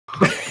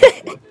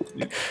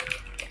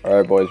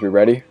Alright, boys, we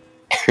ready?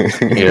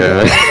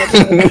 Yeah.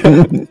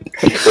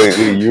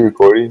 Wait, you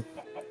recording?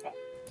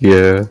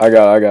 Yeah. I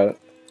got it.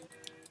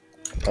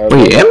 Right,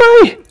 Wait, am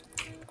I?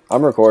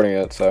 I'm recording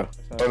it, so.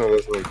 Oh no,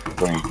 that's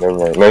like, wait, never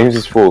mind. Lane's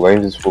is full,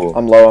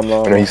 I'm low.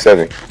 Oh, no, he's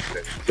 7.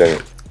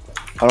 7.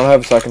 I don't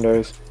have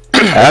secondaries.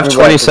 I have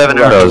 27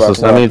 arrows.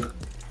 Let me.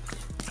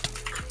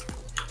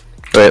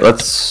 Wait,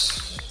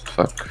 let's.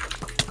 Fuck.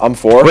 I'm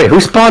 4. Wait,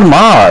 who spawned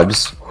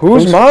mobs?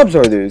 Whose mobs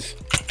are these?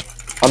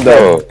 I'm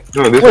dead.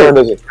 No, this one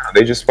doesn't count.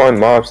 They just spawned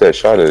mobs that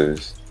shot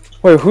us.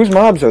 Wait, whose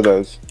mobs are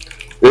those?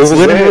 It's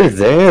literally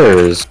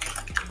theirs.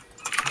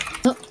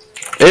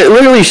 It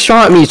literally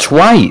shot me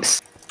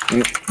twice.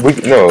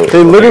 No.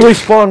 They literally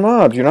spawn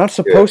mobs. You're not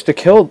supposed to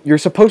kill. You're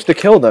supposed to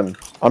kill them.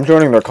 I'm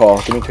joining their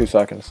call. Give me 2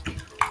 seconds.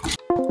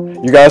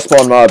 You guys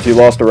spawn mobs. You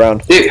lost a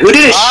round. Dude, who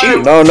did it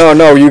shoot?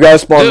 No. You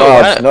guys spawn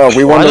mobs. No,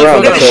 we won the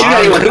round. Who didn't shoot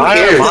anyone? Who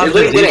cares? It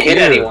literally didn't hit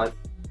anyone.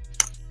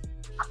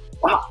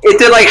 It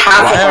did like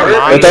half a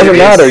heart. It doesn't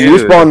matter. You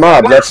spawn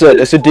mobs. That's it.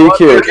 It's a DQ.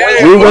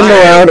 We win the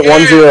round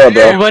 1-0,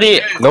 bro.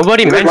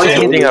 Nobody mentioned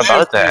anything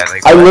about that.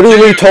 Like, I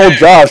literally told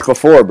Josh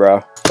before,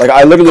 bro. Like,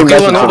 I literally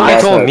messaged him I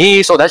last told night.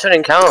 me, so that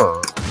shouldn't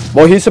count.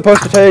 Well, he's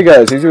supposed to tell you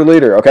guys. He's your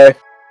leader, okay?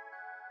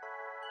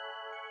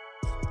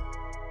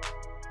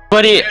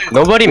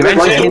 Nobody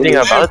mentioned anything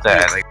about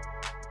that. Like,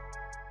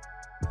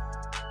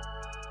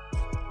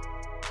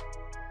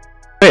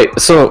 Wait,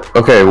 so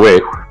okay,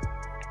 wait.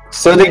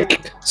 So they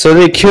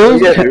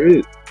killed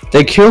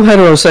they kill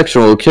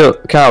heterosexual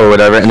cow or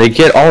whatever, and they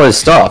get all his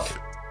stuff.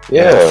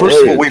 Yeah.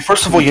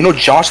 First of all, you know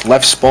Josh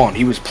left spawn.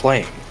 He was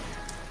playing.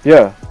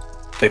 Yeah.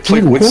 They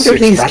played Dude, with what are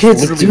 6. these That's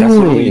kids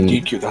literally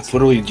doing? DQ. That's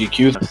literally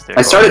DQ.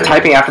 I started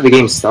typing after the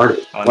game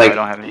started. Like,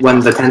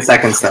 when the 10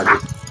 seconds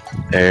started.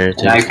 And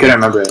I couldn't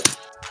remember it.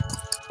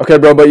 Okay,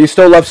 bro, but you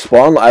still left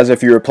spawn as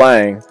if you were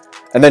playing.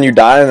 And then you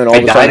die, and then all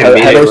of a sudden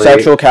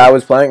heterosexual cow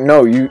is playing.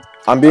 No,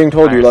 I'm being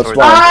told you left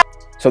spawn.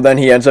 So then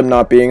he ends up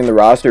not being in the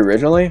roster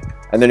originally,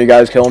 and then you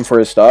guys kill him for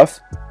his stuff.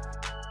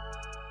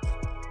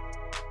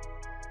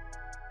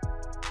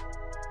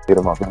 Get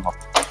him up.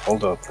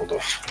 Hold up.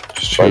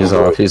 He's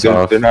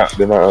off. They're not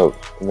up.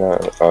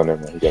 Oh, never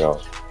mind. He got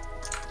off.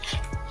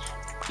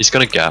 he's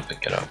gonna gap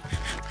and get up.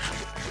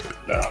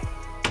 No.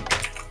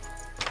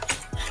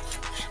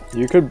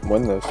 You could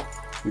win this.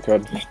 You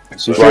could.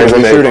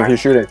 He's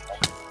shooting.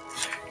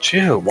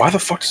 Chill. Why the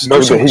fuck is no,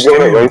 he's going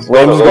up.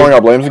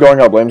 Lane's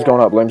going up.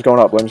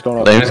 Lane's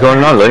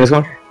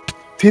going.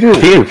 Peter.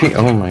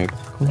 Oh my.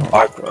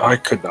 I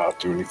could not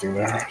do anything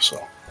there.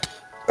 So.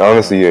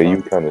 Honestly, yeah,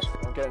 you kind of.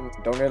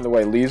 Don't get in the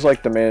way. Lee's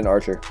like the main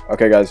archer.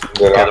 Okay, guys.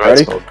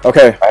 Ready?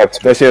 Okay.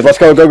 They see us. Let's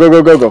go. Go.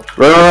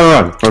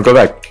 Run. Go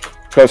back.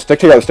 Go. Stick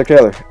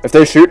together. If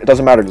they shoot, it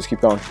doesn't matter. Just keep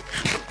going.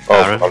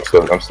 Oh, I'm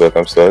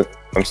stuck.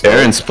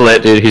 Aaron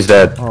split, dude. He's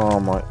dead. Oh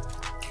my.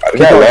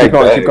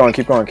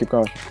 Keep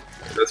going.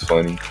 That's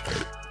funny.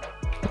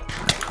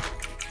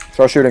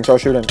 Start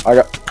shooting. I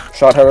got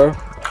shot hero.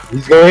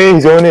 He's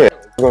going in.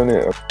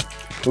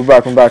 Move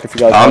back if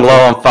you guys. I'm low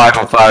on 5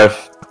 on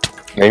 5.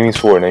 Naming's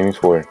 4. Naming's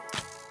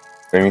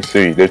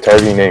 3. They're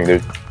targeting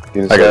name.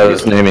 I got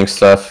his naming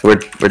stuff. We're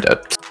dead.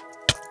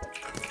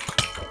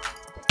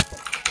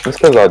 That's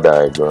because I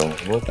died, bro.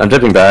 What? I'm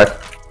dipping back.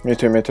 Me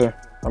too.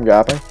 I'm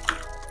gapping.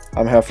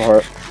 I'm half a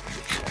heart.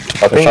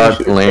 I think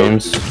shot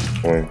lanes.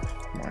 Oh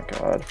my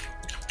god.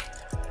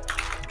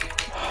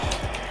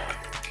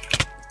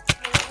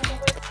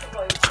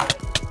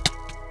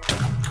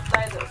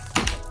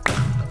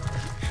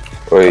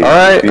 Wait.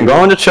 Alright, I'm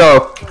going to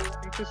choke.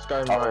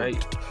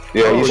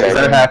 Yeah, he's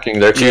They're hacking.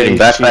 They're cheating.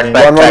 Back.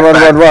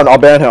 Run. I'll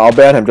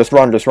ban him. Just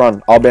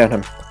run. I'll ban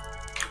him.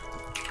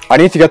 I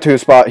need to get to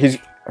his spot. He's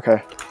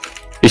okay.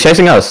 He's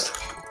chasing us.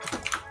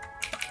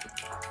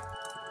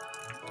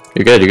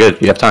 You're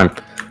good. You have time.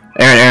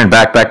 Aaron,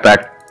 back.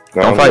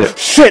 Don't fight it.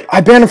 Shit!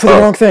 I banned him for the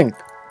wrong thing.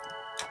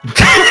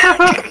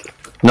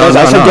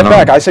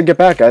 I said get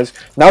back, guys.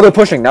 Now they're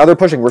pushing.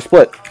 We're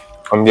split.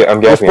 I'm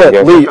guessing.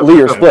 Lee,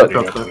 you're split.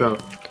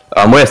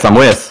 I'm with.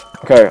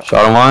 Okay.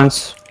 Shot him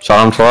once.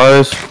 Shot him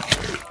twice.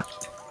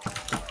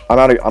 I'm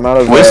out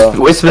of.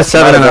 Wisp is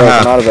 7.5.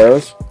 I'm out of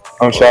arrows.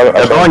 I'm shot.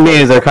 They're going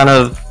knees. They're kind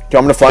of. Do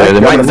you want me to flank? They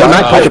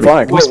might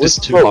flank. Wisp is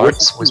too hard.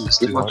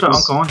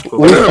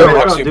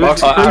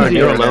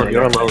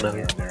 You're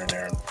alone.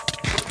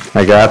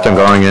 I gapped. I'm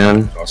going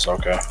in. That's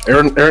okay.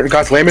 Aaron,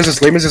 guys, Layman's is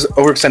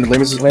overextended.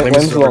 Layman's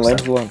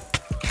alone.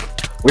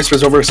 Wisp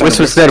is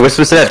overextended. Wisp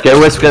is dead. Get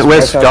Wisp.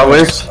 Got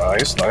Wisp.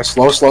 Nice.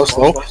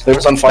 Slow.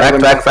 Layman's on fire.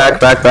 Back.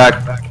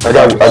 I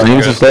got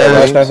Lanes is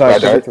dead. Nice. I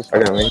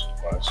got me.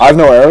 I have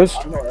no arrows.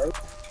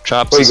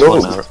 Chops is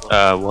 1.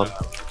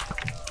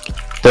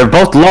 They're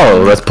both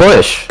low. Let's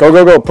push.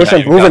 Go. Push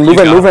him. Move in.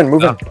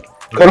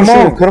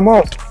 Cut him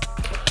off.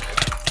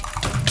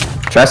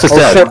 Trash is Oh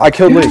dead. shit! I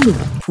killed Lee.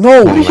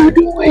 No. What are you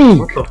doing?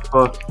 What the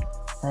fuck?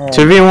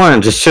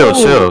 2v1. Just chill.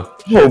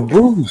 Yo,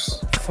 Bruce.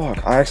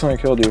 Fuck! I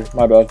accidentally killed you.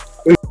 My bad.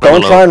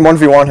 Don't try and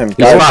 1v1 him.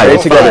 He's fine.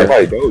 Stay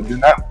together. Do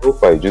not go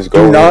fight. Just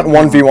go. Do not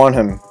 1v1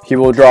 him. He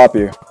will drop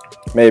you.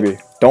 Maybe.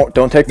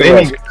 Don't take the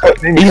risk.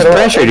 He's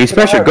pressured. He's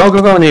pressured.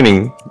 Go,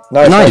 naming.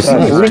 Nice.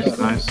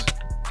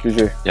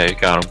 GG. Yeah, you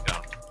got him.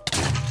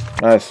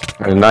 Nice.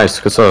 Nice.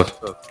 Good stuff.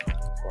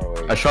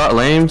 I shot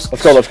lames.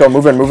 Let's go.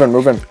 Move in.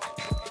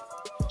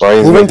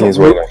 Ryan's Move making his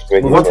way now.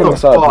 Move in from the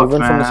side. Move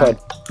in from the side.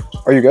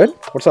 Are you good?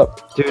 What's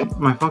up? Dude,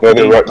 my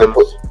fucking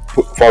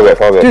Fall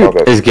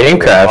back. His game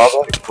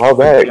crashed. Fall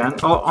back.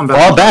 Oh, I'm back.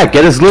 Fall back.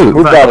 Get his loot.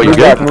 Move back.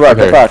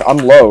 Get back. I'm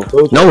low.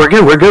 No, we're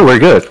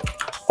good.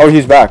 Oh,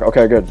 he's back.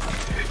 Okay, good.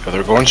 Yeah,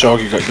 they're going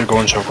choke. They're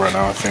going choke right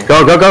now, I think.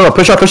 Go.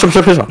 Push up. Push.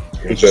 Push.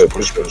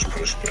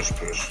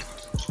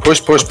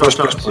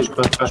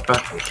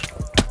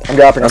 I'm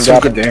gapping. That's some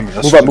good damage.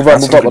 Move up.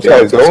 Let's go.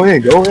 Go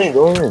in.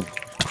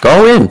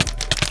 Go in.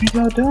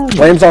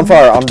 Flames on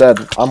fire. I'm dead.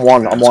 I'm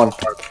one.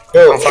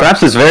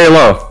 Traps is very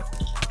low.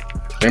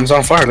 Lame's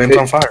on fire.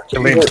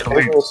 Kill Lames.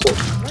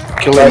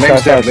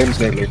 Nice. Lame's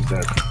dead.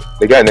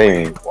 They got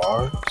naming.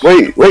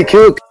 Wait,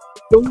 kill.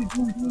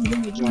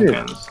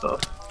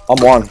 I'm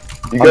one.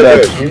 You got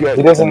that.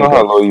 He doesn't know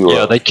how low you are.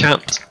 Yeah, they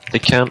can't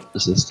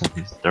resist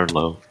them. They're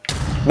low.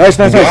 Nice.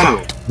 Nice.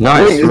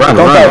 Run.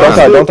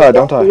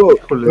 Don't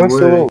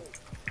die.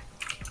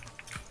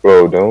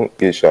 Bro, don't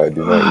get shot.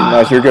 Do not.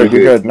 Nice, you're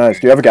good. Nice.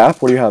 Do you have a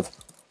gap? What do you have?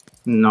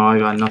 No, I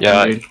got nothing.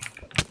 Yeah. Dude.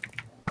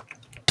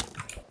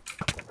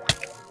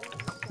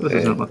 This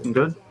isn't looking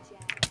good.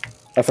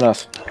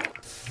 FNS.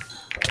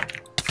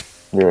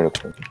 You're in a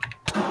corner.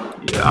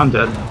 Yeah, I'm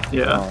dead.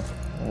 Yeah. Oh,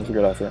 that was a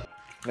good effort.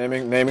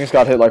 Naming's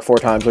got hit like 4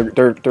 times.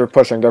 They're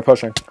pushing. They're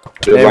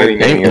lagging.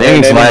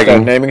 Naming's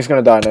lagging. Naming's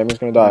gonna die.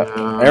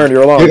 Yeah. Aaron,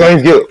 you're alone.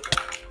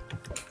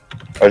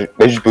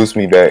 They just boost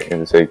me back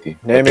into safety.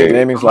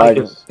 Naming's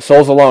lagging.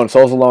 Soul's alone.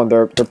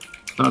 They're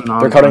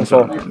cutting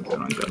Soul. I'm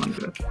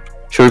good.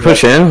 Should we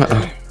push in?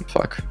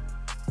 Fuck.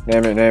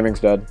 Naming's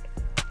dead.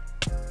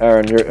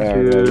 Aaron, you're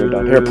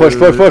done. Here, push.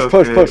 We're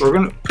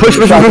gonna Push.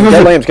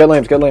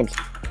 Get lames.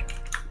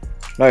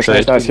 Nice.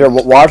 Here,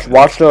 watch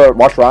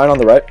Ryan on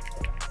the right.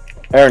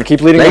 Aaron,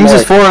 keep leading them Lames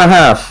away. is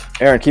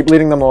 4.5. Aaron, keep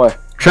leading them away.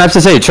 Traps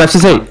is 8.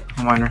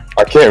 minor.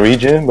 I can't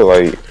regen, but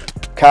like.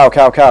 Cow.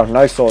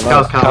 Nice Soul.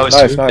 Nice. Cow.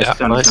 Nice.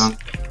 Yeah, nice.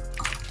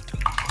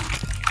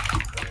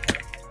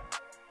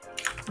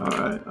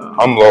 Alright.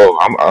 I'm low.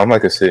 I'm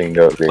like a sitting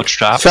duck. What's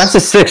traps? Traps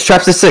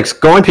is 6.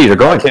 Go in, Peter.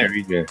 I can't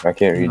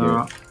regen.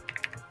 No.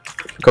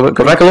 Go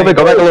back a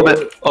little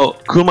bit. Oh,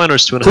 cool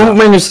miner's 2.5. Cool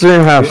minus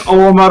 3.5.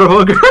 Oh, I'm out of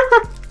hooker.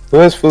 Who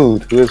has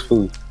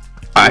food?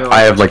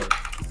 I have like.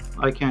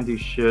 I can't do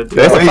shit.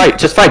 There's a fight.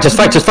 Just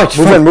fight.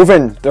 Move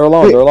in. They're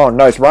alone.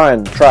 Nice.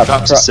 Ryan, traps.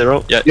 Traps is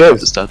 0. Yeah,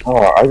 Yes. it's dead. Oh,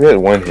 I got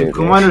 1 hit.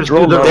 Cool miners, They're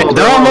all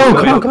low.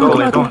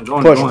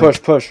 Come on.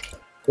 Push.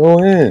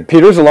 Go in.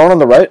 Peter's alone on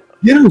the right.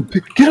 Get him.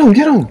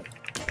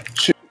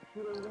 Shit.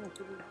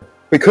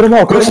 Wait, cut him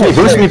out. Boost me.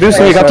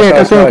 Got there.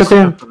 Let's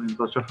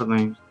go for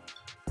lanes.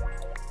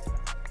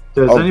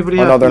 Does Oh, anybody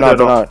no, have they're food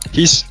at all? not.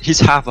 He's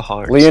half a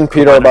heart. Lee and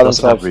Peter are by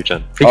themselves.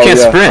 Regen. He can't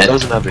sprint.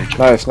 Doesn't have regen.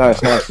 Nice.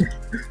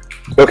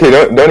 Okay,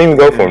 don't even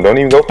go for him. Don't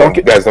even go.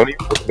 Guys,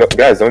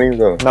 don't even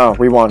go. No,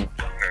 we won.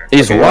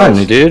 He's Okay, one,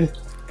 nice. dude.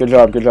 Good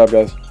job,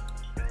 guys.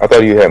 I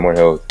thought you had more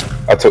health.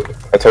 I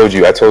told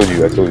you.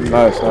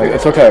 Nice.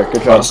 It's okay.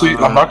 Good job. Honestly,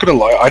 I'm not gonna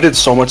lie. I did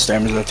so much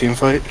damage in that team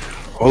fight.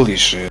 Holy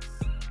shit.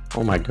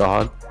 Oh my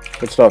god.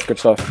 Good stuff.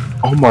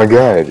 Oh my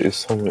god, it's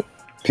so much.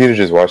 Peter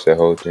just watched that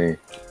whole thing.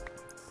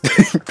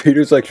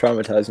 Peter's like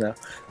traumatized now.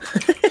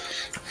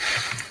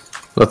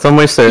 Let them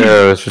waste their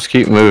arrows. Just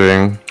keep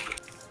moving.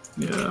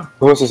 Yeah.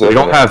 Who wants to say We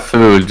don't that? have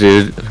food,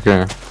 dude.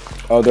 Okay.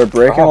 Oh, they're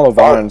breaking all the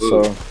vines,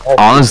 so...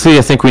 Honestly,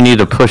 I think we need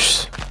to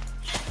push.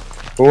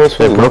 Who wants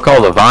They food? broke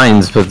all the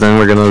vines, but then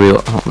we're gonna be.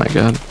 Oh my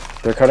god.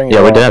 They're cutting Yeah,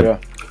 you we're off, dead. Yeah.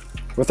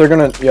 But they're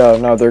gonna... Yeah,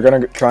 no, they're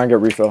gonna try and get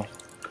refill.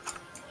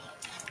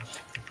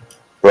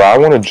 Bro, I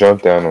want to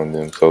jump down on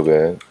them so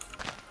bad.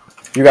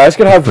 You guys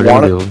could have We're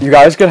gonna one... do- You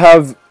guys could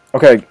have...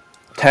 Okay,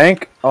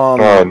 tank... Oh,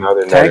 now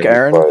they're tank not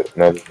Aaron.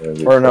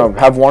 Or no, no.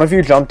 have one of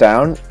you jump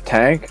down,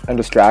 tank, and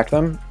distract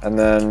them, and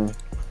then...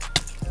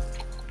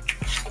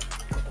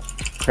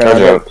 Okay, now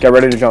jump. get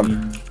ready to jump.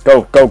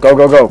 Go. Get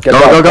Go.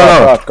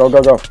 back.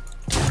 Go.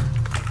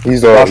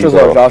 He's low.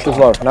 Josh is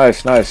low.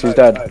 Nice. He's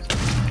dead.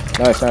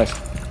 Nice.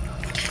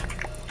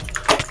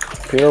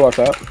 Peter, watch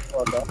out.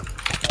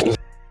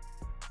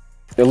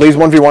 It leaves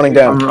 1v1ing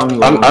down.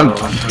 I'm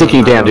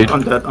sticking down, dude.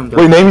 I'm dead.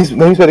 Wait,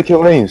 name's better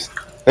kill names.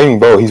 Naming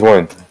Bo, he's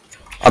won.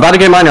 I'm about to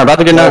get miner.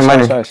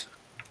 Nice.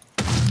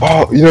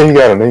 Oh, you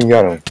got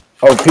him.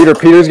 Oh,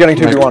 Peter's getting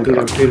 2v1.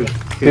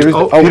 Peter's...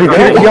 Oh,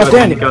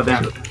 Peter, he got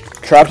down.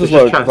 Traps is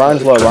low.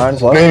 Ryan's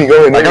low. Naming,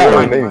 go in. I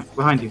got Naming.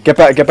 Behind you. Get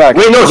back.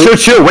 Wait, no,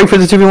 shoot. Wait for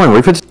the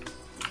 2v1.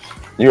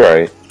 You're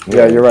right.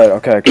 Yeah, you're right.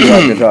 Okay,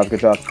 good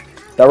job.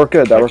 That worked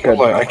good.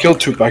 I killed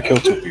two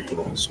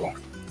people also.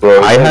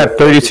 Bro, I have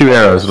 32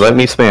 arrows. Let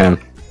me spam.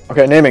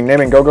 Okay, naming.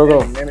 Go.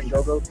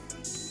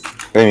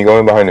 Naming, go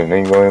in behind him.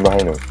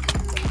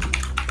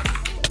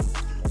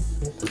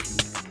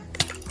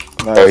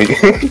 Nice.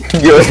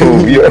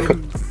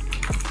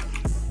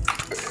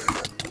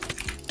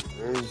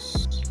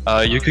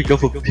 Oh, yo. You could go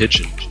for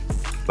pigeon,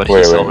 but Wait,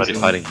 he's wait. already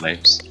fighting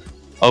lames.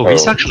 Oh,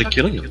 he's actually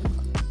killing him.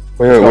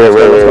 Wait.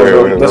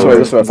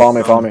 This way.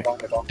 Follow me.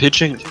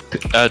 Pitching,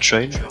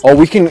 train. Oh,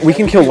 we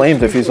can kill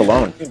Lames if he's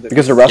alone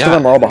because the rest of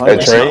them are all behind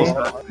us. Train?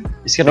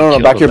 He's gonna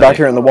No, kill back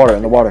here in the water.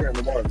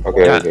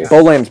 Okay.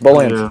 Bow Lames.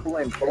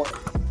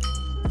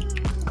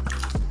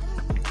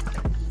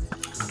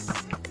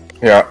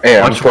 Yeah.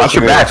 Hey, Watch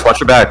your backs.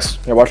 Watch your backs.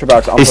 Yeah, watch your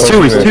backs. He's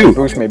two.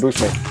 Boost me.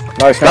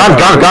 Nice.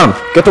 Got him.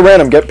 Get the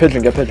random. Get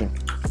pigeon.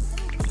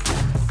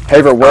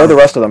 Haver, where are the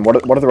rest of them?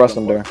 What are the rest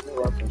of them doing?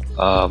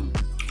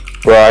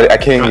 Bro, I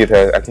can't get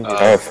that. I can't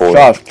get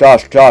that.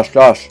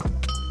 Josh.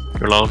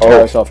 You're alone.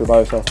 You're by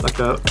yourself. Back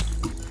up.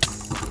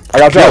 I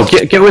got Josh.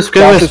 Get Wisp.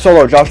 Josh is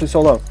solo.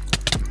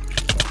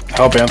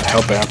 Help him. I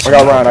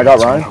got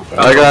Ryan.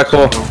 I got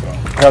cool.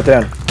 I got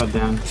Dan.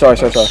 Sorry.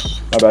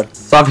 My bad.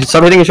 Stop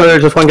hitting each other.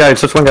 Just one guy.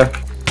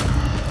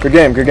 Good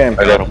game.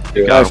 I got him.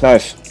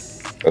 Nice.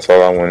 That's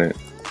all I wanted.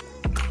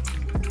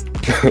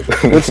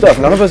 Good stuff.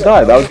 None of us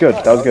died. That was good.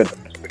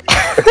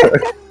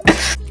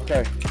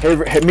 Okay.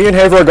 Me and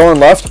Haver are going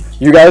left.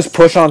 You guys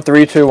push on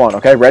 3, 2, 1.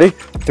 Okay, ready?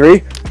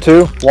 3,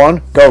 2,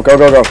 1. Go.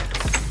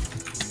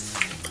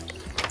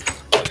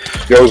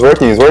 Yo, he's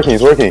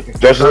working.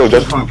 Josh is low.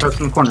 Press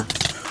in the corner.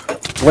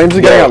 Lames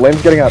is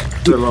getting out.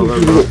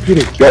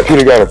 Peter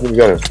got him.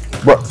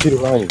 Bro, Peter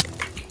behind you.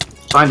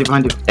 Behind you.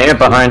 And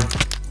behind.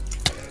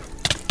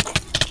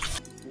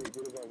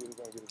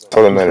 That's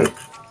all that matters.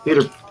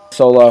 Peter.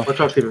 Solo.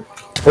 Watch out, Peter.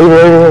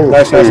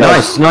 Nice.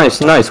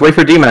 Wait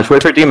for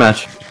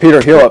dematch.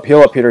 Peter, heal up,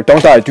 Peter.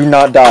 Don't die. Do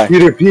not die.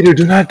 Peter,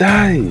 do not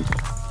die.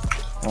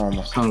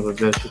 Son of a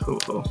bitch.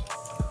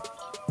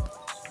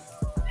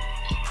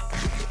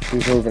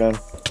 He's moving in.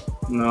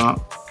 No.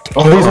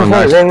 Oh, he's in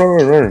front.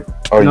 Run.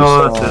 Oh,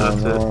 no,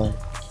 that's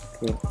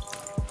it.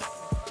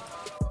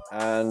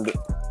 And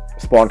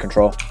spawn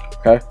control.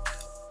 Okay.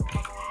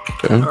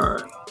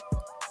 Alright.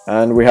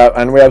 And we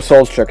have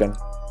Soul's chicken.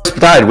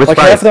 Died. Like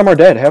half of them are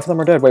dead.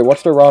 Wait,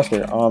 what's their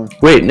roster?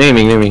 Wait,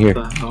 naming here.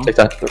 Take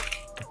that.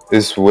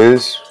 Is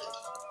Wiz?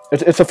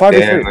 It's a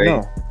 5v3.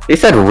 No. He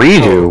said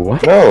redo.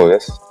 What? No,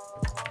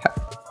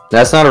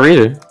 That's not a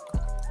redo.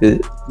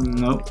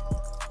 Nope.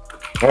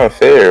 Not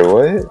fair.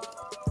 What?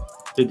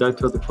 They died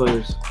to other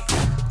players.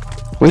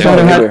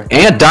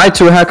 And died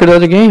to a hacker the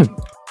other game.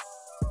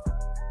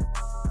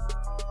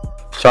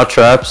 Shot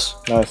traps.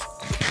 Nice.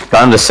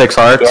 Got him to 6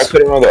 Do I hearts.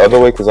 put him on the other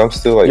way? Because I'm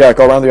still like... Yeah,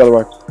 go around the other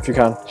way, if you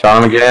can.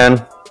 Shot him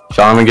again.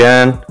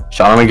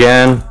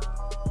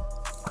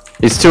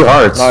 He's 2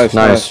 hearts.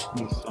 Nice.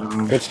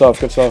 Good stuff.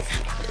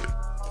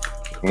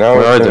 Now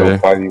Where are it's they?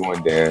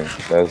 5v1 Dan.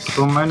 That's...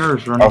 Go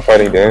miners running. I'm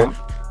fighting Dan.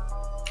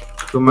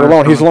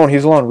 He's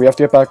alone. We have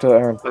to get back to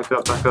Aaron. Back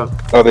up.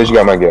 Oh, they just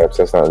got my gaps.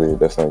 That's not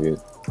good.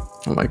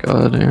 Oh my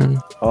god, Aaron.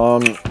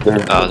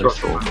 They're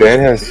full. Dan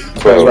has...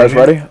 Okay, you guys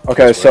ready?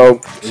 Okay, so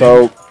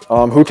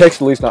who takes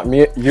the least? Not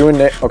me, you and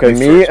Nick. Okay,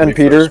 me and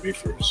Peter.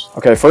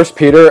 Okay, first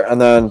Peter,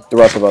 and then the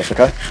rest of us.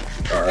 Okay.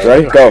 Alright.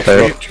 Ready? Go.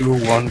 3,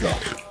 2, 1, go.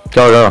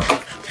 Go.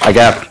 I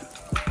gapped.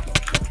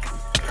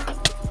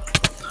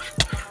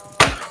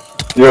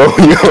 Yo,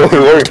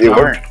 it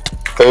worked.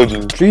 Told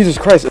you. Jesus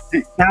Christ.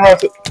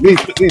 Please,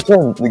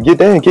 turn. Get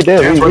down.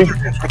 Dan's right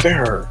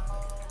there.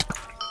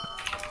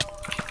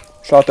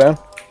 Shot down.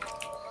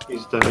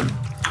 He's dead.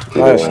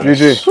 Nice.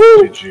 GG.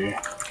 GG.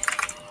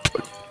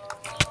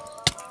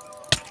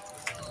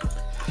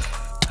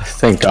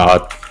 Thank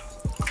God.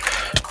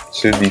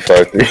 Should be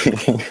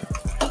 5-3.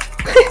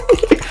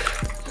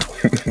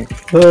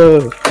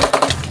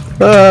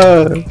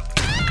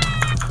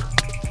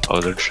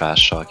 Oh, they're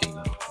trash talking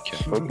now. Okay.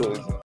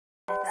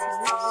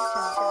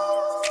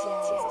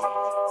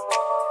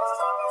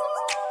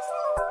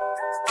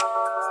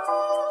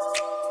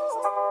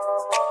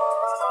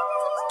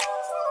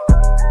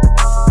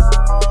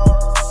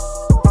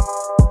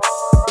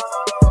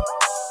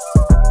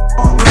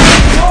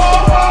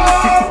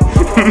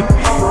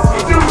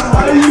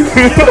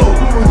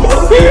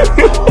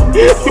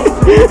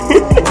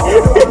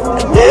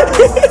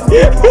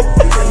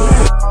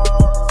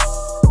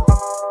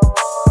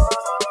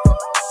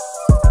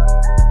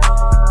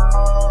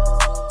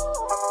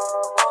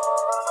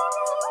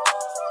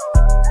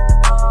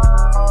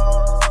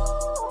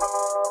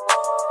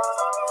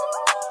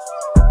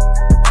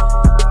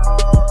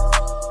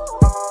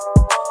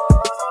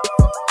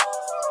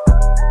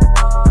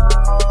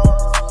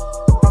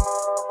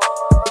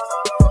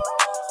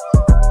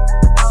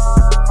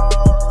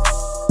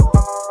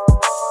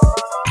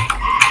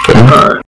 Alright.